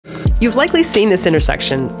You've likely seen this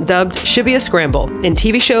intersection, dubbed Shibuya Scramble, in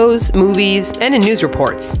TV shows, movies, and in news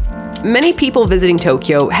reports. Many people visiting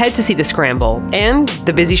Tokyo head to see the scramble and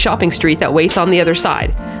the busy shopping street that waits on the other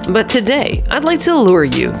side. But today, I'd like to lure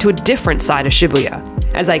you to a different side of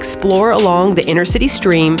Shibuya as I explore along the inner city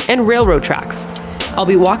stream and railroad tracks. I'll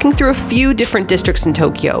be walking through a few different districts in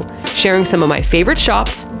Tokyo, sharing some of my favorite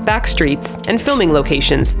shops, back streets, and filming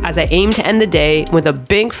locations as I aim to end the day with a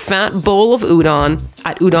big fat bowl of udon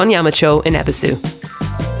at Udon Yamacho in Ebisu.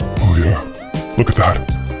 Oh yeah, look at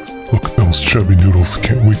that. Look at those chubby noodles,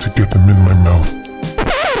 can't wait to get them in my mouth.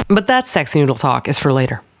 But that sexy noodle talk is for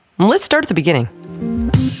later. Let's start at the beginning.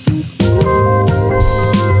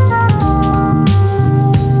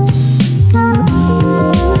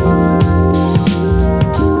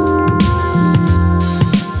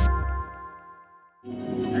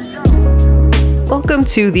 Welcome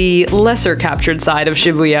to the lesser captured side of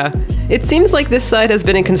Shibuya. It seems like this side has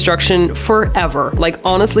been in construction forever. Like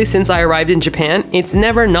honestly, since I arrived in Japan, it's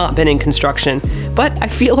never not been in construction. But I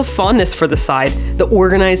feel a fondness for the side. The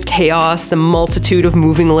organized chaos, the multitude of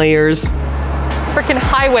moving layers. Freaking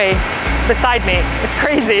highway beside me. It's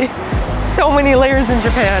crazy. So many layers in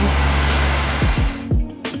Japan.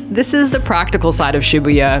 This is the practical side of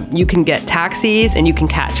Shibuya. You can get taxis and you can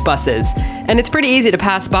catch buses. And it's pretty easy to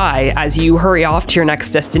pass by as you hurry off to your next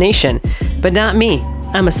destination. But not me.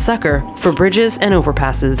 I'm a sucker for bridges and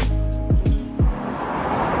overpasses.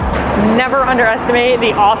 Never underestimate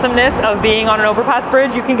the awesomeness of being on an overpass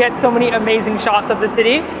bridge. You can get so many amazing shots of the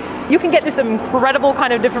city. You can get this incredible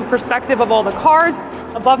kind of different perspective of all the cars.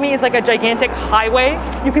 Above me is like a gigantic highway.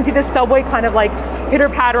 You can see the subway kind of like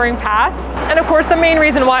pitter-pattering past. And of course, the main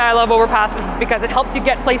reason why I love overpasses is because it helps you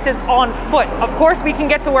get places on foot. Of course, we can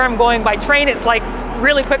get to where I'm going by train. It's like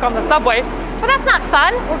really quick on the subway, but that's not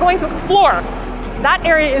fun. We're going to explore. That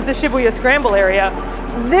area is the Shibuya Scramble area.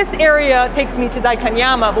 This area takes me to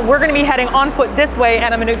Daikanyama, but we're going to be heading on foot this way,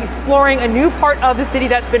 and I'm going to be exploring a new part of the city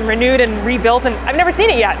that's been renewed and rebuilt, and I've never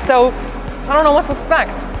seen it yet, so I don't know what to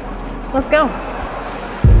expect. Let's go.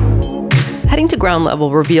 Heading to ground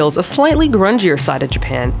level reveals a slightly grungier side of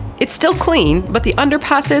Japan. It's still clean, but the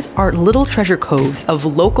underpasses are little treasure coves of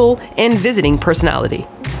local and visiting personality.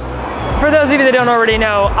 For those of you that don't already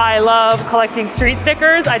know, I love collecting street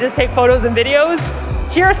stickers. I just take photos and videos.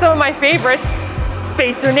 Here are some of my favorites.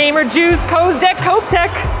 Spacer Namer Jews Kozdek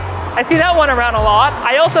Koptek. I see that one around a lot.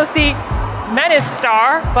 I also see Menace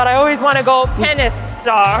Star, but I always want to go Penis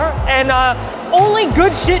Star. And Only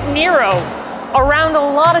Good Shit Nero around a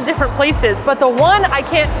lot of different places. But the one I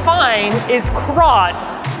can't find is Crod.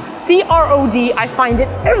 C-R-O-D, I find it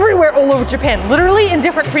everywhere all over Japan, literally in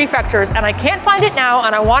different prefectures, and I can't find it now,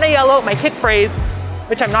 and I want to yell out my kick phrase,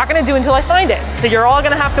 which I'm not going to do until I find it. So you're all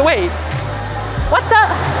going to have to wait. What the?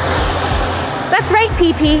 That's right,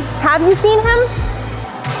 PP. Have you seen him?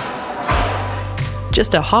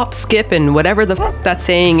 Just a hop, skip, and whatever the f that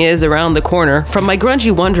saying is around the corner from my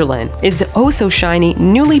grungy wonderland is the oh-so-shiny,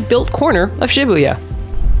 newly built corner of Shibuya.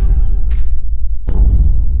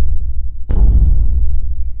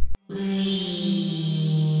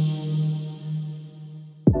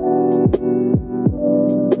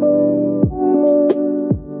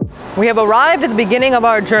 We have arrived at the beginning of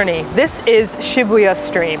our journey. This is Shibuya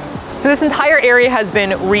Stream. So this entire area has been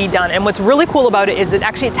redone, and what's really cool about it is it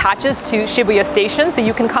actually attaches to Shibuya Station, so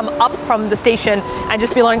you can come up from the station and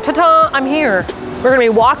just be like, ta-ta, I'm here. We're gonna be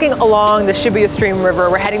walking along the Shibuya Stream River.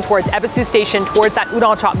 We're heading towards Ebisu Station, towards that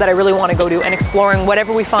udon shop that I really want to go to, and exploring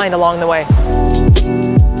whatever we find along the way.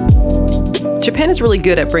 Japan is really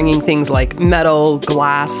good at bringing things like metal,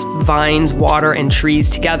 glass, vines, water, and trees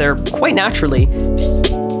together quite naturally.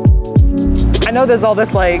 I know there's all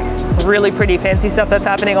this like really pretty fancy stuff that's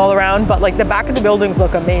happening all around, but like the back of the buildings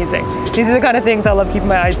look amazing. These are the kind of things I love keeping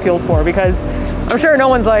my eyes peeled for, because I'm sure no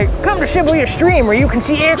one's like, come to Shibuya Stream where you can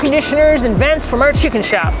see air conditioners and vents from our chicken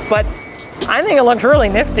shops, but I think it looks really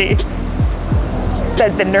nifty,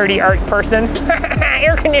 says the nerdy art person.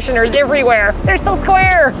 Air conditioners everywhere, they're so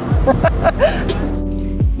square.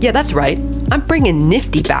 Yeah, that's right. I'm bringing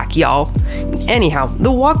nifty back, y'all. Anyhow,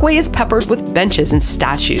 the walkway is peppered with benches and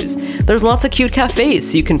statues. There's lots of cute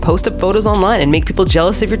cafes, so you can post up photos online and make people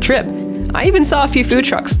jealous of your trip. I even saw a few food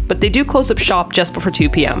trucks, but they do close up shop just before 2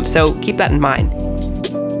 p.m., so keep that in mind.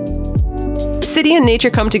 City and nature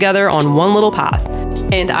come together on one little path,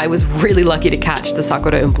 and I was really lucky to catch the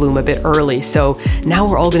sakura in bloom a bit early, so now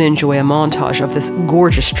we're all going to enjoy a montage of this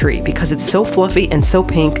gorgeous tree because it's so fluffy and so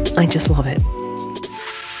pink. I just love it.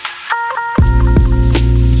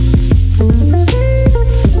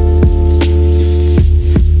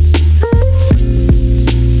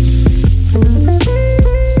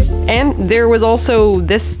 There was also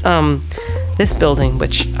this this building,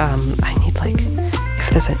 which I need like,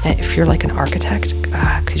 if you're like an architect,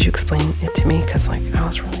 could you explain it to me? Because like I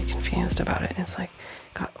was really confused about it. It's like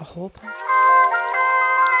got a whole bunch.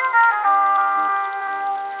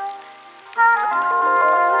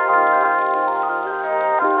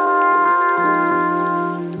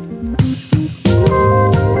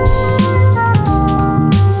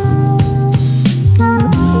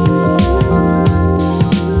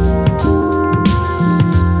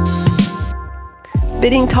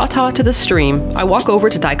 Bidding ta-ta to the stream, I walk over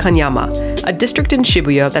to Daikanyama, a district in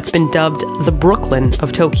Shibuya that's been dubbed the Brooklyn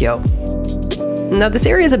of Tokyo. Now this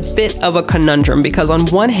area is a bit of a conundrum because on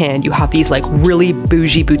one hand you have these like really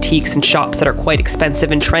bougie boutiques and shops that are quite expensive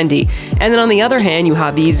and trendy, and then on the other hand you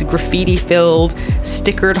have these graffiti-filled,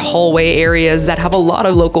 stickered hallway areas that have a lot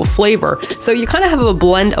of local flavor, so you kind of have a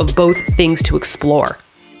blend of both things to explore.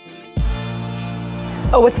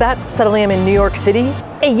 Oh, what's that? Suddenly I'm in New York City?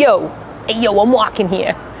 Hey yo, I'm walking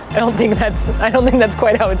here. I don't think that's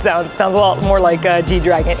quite how it sounds. It sounds a lot more like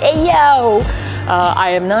G-Dragon. Hey yo!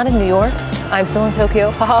 I am not in New York. I'm still in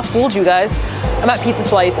Tokyo. Haha, fooled you guys. I'm at Pizza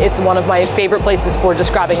Slice. It's one of my favorite places for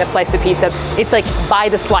describing a slice of pizza. It's like by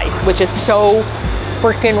the slice, which is so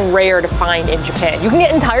freaking rare to find in Japan. You can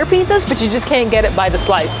get entire pizzas, but you just can't get it by the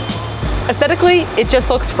slice. Aesthetically, it just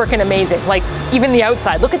looks freaking amazing. Like even the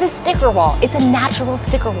outside. Look at this sticker wall. It's a natural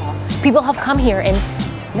sticker wall. People have come here and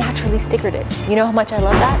naturally stickered it. You know how much I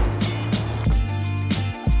love that?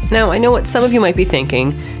 Now, I know what some of you might be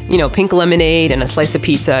thinking. You know, pink lemonade and a slice of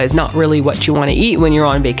pizza is not really what you want to eat when you're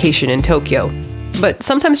on vacation in Tokyo. But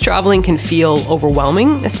sometimes traveling can feel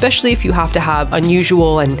overwhelming, especially if you have to have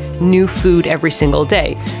unusual and new food every single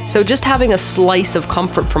day. So just having a slice of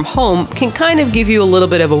comfort from home can kind of give you a little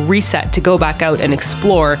bit of a reset to go back out and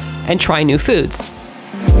explore and try new foods.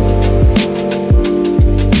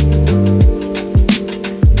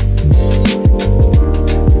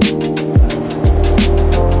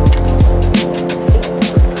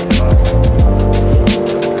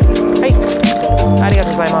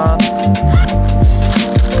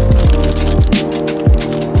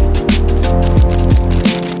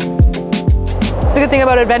 Thing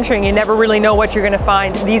about adventuring, you never really know what you're gonna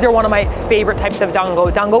find. These are one of my favorite types of dango.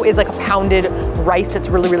 Dango is like a pounded rice that's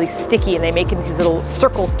really, really sticky, and they make it in these little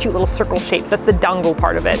cute little circle shapes. That's the dango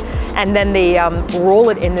part of it. And then they roll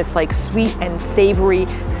it in this like sweet and savory,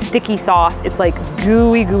 sticky sauce. It's like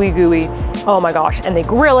gooey, gooey, gooey. Oh my gosh, and they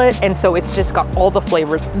grill it, and so it's just got all the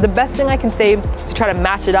flavors. The best thing I can say to try to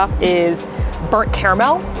match it up is burnt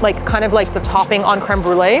caramel, like kind of like the topping on creme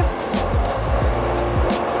brulee.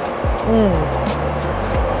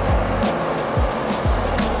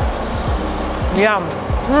 Yeah.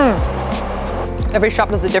 Every shop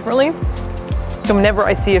does it differently. So whenever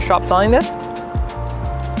I see a shop selling this,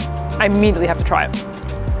 I immediately have to try it.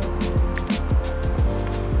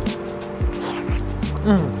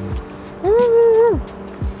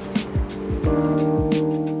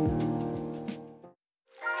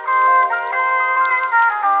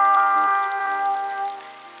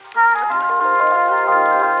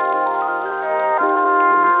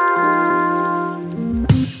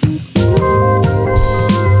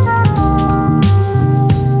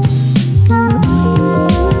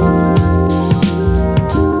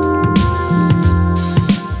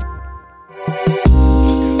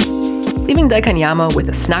 Daikanyama with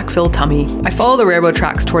a snack-filled tummy, I follow the railroad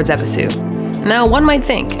tracks towards Ebisu. Now, one might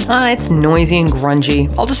think, it's noisy and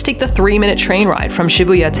grungy. I'll just take the 3-minute train ride from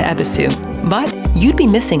Shibuya to Ebisu. But you'd be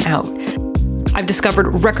missing out. I've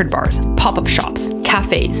discovered record bars, pop-up shops,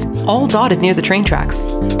 cafes, all dotted near the train tracks.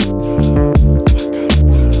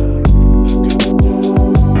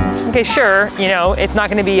 Okay, sure, you know, it's not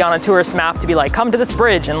gonna be on a tourist map to be like, come to this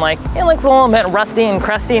bridge, and like, it looks a little bit rusty and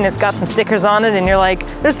crusty and it's got some stickers on it, and you're like,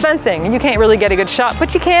 there's fencing, and you can't really get a good shot,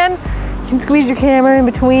 but you can. You can squeeze your camera in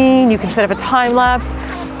between, you can set up a time lapse.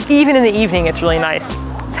 Even in the evening, it's really nice.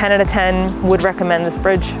 10 out of 10, would recommend this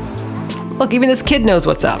bridge. Look, even this kid knows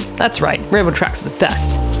what's up. That's right, railroad tracks are the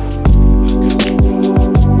best.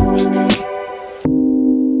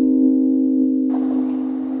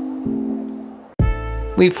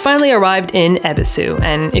 We've finally arrived in Ebisu,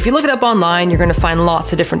 and if you look it up online, you're going to find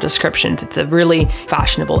lots of different descriptions. It's a really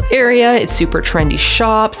fashionable area, it's super trendy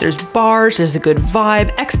shops, there's bars, there's a good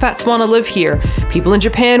vibe, expats want to live here, people in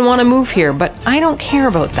Japan want to move here, but I don't care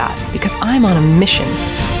about that because I'm on a mission,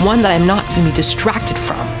 one that I'm not going to be distracted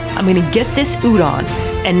from. I'm going to get this udon,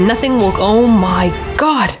 and nothing will, oh my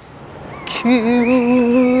god.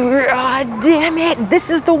 God damn it,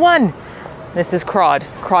 this is the one. This is crod.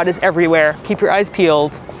 Crod is everywhere. Keep your eyes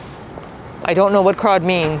peeled. I don't know what crod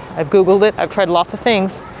means. I've Googled it. I've tried lots of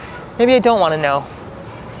things. Maybe I don't want to know.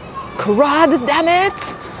 Crud, damn it!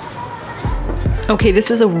 Okay, this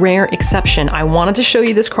is a rare exception. I wanted to show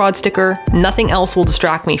you this crowd sticker. Nothing else will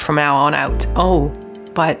distract me from now on out. Oh,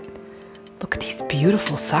 but look at these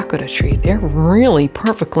beautiful sakura trees. They're really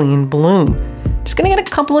perfectly in bloom. Just gonna get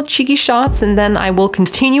a couple of cheeky shots and then I will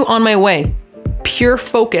continue on my way. Pure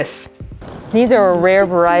focus. These are a rare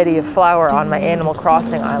variety of flower on my Animal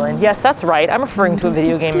Crossing island. Yes, that's right. I'm referring to a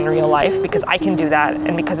video game in real life because I can do that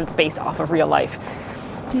and because it's based off of real life.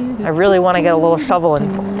 I really want to get a little shovel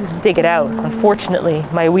and dig it out. Unfortunately,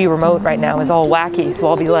 my Wii remote right now is all wacky, so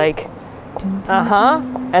I'll be like,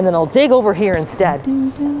 and then I'll dig over here instead.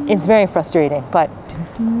 It's very frustrating, but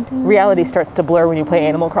reality starts to blur when you play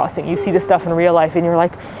Animal Crossing. You see the stuff in real life and you're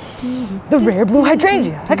like, the rare blue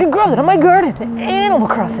hydrangea, I could grow that on my garden. Animal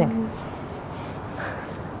Crossing.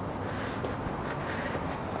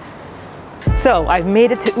 So I've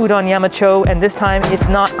made it to Udon Yamacho, and this time it's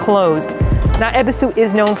not closed. Now, Ebisu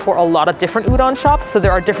is known for a lot of different udon shops, so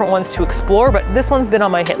there are different ones to explore, but this one's been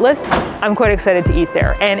on my hit list. I'm quite excited to eat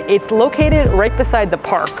there, and it's located right beside the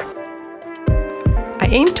park. I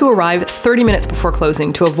aimed to arrive 30 minutes before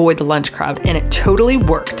closing to avoid the lunch crowd, and it totally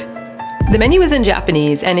worked. The menu is in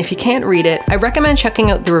Japanese, and if you can't read it, I recommend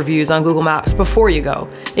checking out the reviews on Google Maps before you go.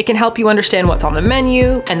 It can help you understand what's on the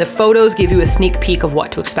menu, and the photos give you a sneak peek of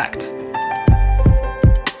what to expect.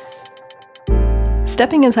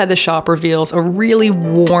 Stepping inside the shop reveals a really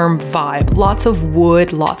warm vibe. Lots of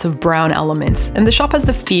wood, lots of brown elements. And the shop has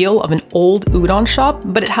the feel of an old udon shop,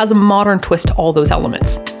 but it has a modern twist to all those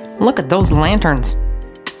elements. Look at those lanterns.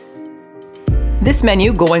 This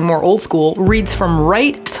menu, going more old school, reads from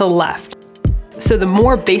right to left. So the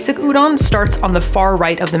more basic udon starts on the far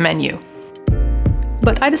right of the menu.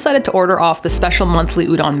 But I decided to order off the special monthly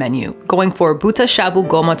udon menu, going for buta shabu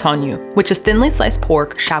goma tonyu, which is thinly sliced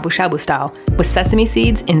pork, shabu shabu style, with sesame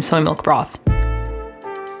seeds in soy milk broth.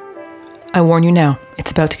 I warn you now, it's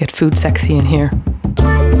about to get food sexy in here.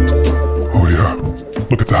 Oh yeah,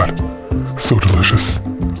 look at that. So delicious.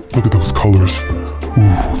 Look at those colors.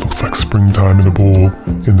 Ooh, looks like springtime in a bowl,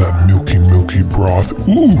 in that milky, milky broth.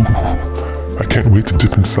 Ooh, I can't wait to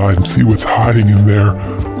dip inside and see what's hiding in there.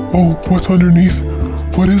 Oh, what's underneath?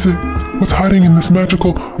 What is it? What's hiding in this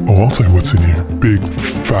magical? Oh, I'll tell you what's in here. Big,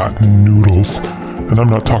 fat noodles. And I'm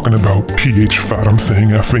not talking about pH fat, I'm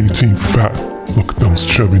saying F-18 fat. Look at those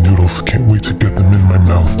chubby noodles. Can't wait to get them in my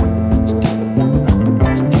mouth.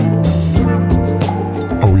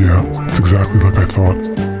 Oh yeah, it's exactly like I thought.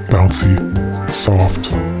 Bouncy, soft,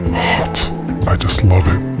 hot. I just love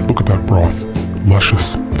it. Look at that broth.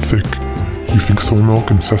 Luscious, thick. You think soy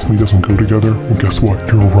milk and sesame doesn't go together? Well, guess what?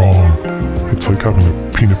 You're wrong. It's like having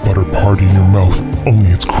a peanut butter party in your mouth, only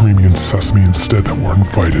it's creamy and sesame instead that we're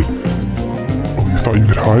invited. Oh, you thought you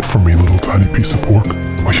could hide from me, little tiny piece of pork?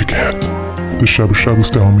 Well, you can't. The shabu shabu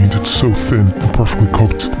style means it's so thin and perfectly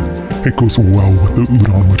cooked. It goes well with the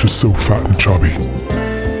udon, which is so fat and chubby.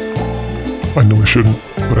 I know I shouldn't,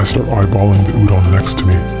 but I start eyeballing the udon next to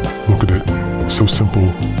me. Look at it. So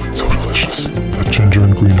simple, so delicious. That ginger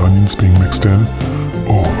and green onions being mixed in.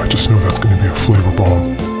 Oh, I just know that's going to be a flavor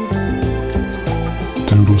bomb.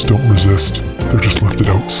 The noodles don't resist. They're just lifted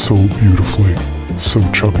out so beautifully. So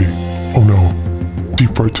chubby. Oh no.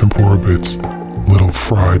 Deep fried tempura bits. Little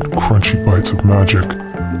fried, crunchy bites of magic.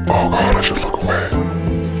 Oh god, I should look away.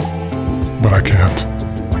 But I can't.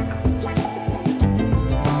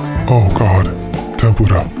 Oh god.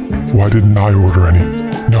 Tempura. Why didn't I order any?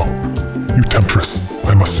 No. You temptress.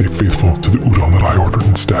 I must stay faithful to the udon that I ordered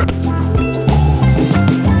instead.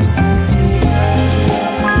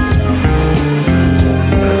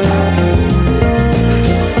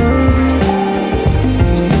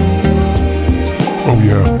 Oh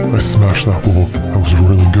yeah, I smashed that bowl. That was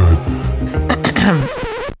really good.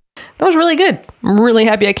 That was really good. I'm really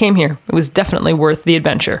happy I came here. It was definitely worth the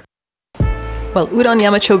adventure. Well, Udon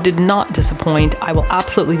Yamacho did not disappoint. I will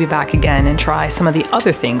absolutely be back again and try some of the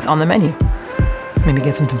other things on the menu. Maybe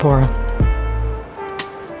get some tempura.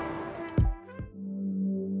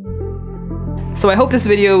 So I hope this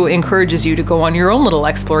video encourages you to go on your own little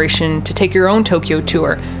exploration, to take your own Tokyo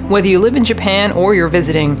tour. Whether you live in Japan or you're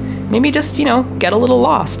visiting, maybe just, get a little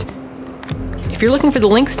lost. If you're looking for the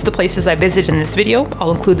links to the places I visited in this video,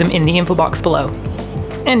 I'll include them in the info box below.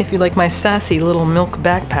 And if you like my sassy little milk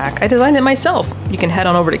backpack, I designed it myself. You can head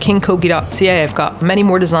on over to kingkogi.ca. I've got many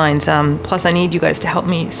more designs. Plus I need you guys to help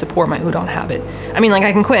me support my udon habit. I mean,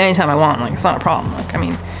 I can quit anytime I want. It's not a problem.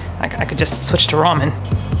 I could just switch to ramen.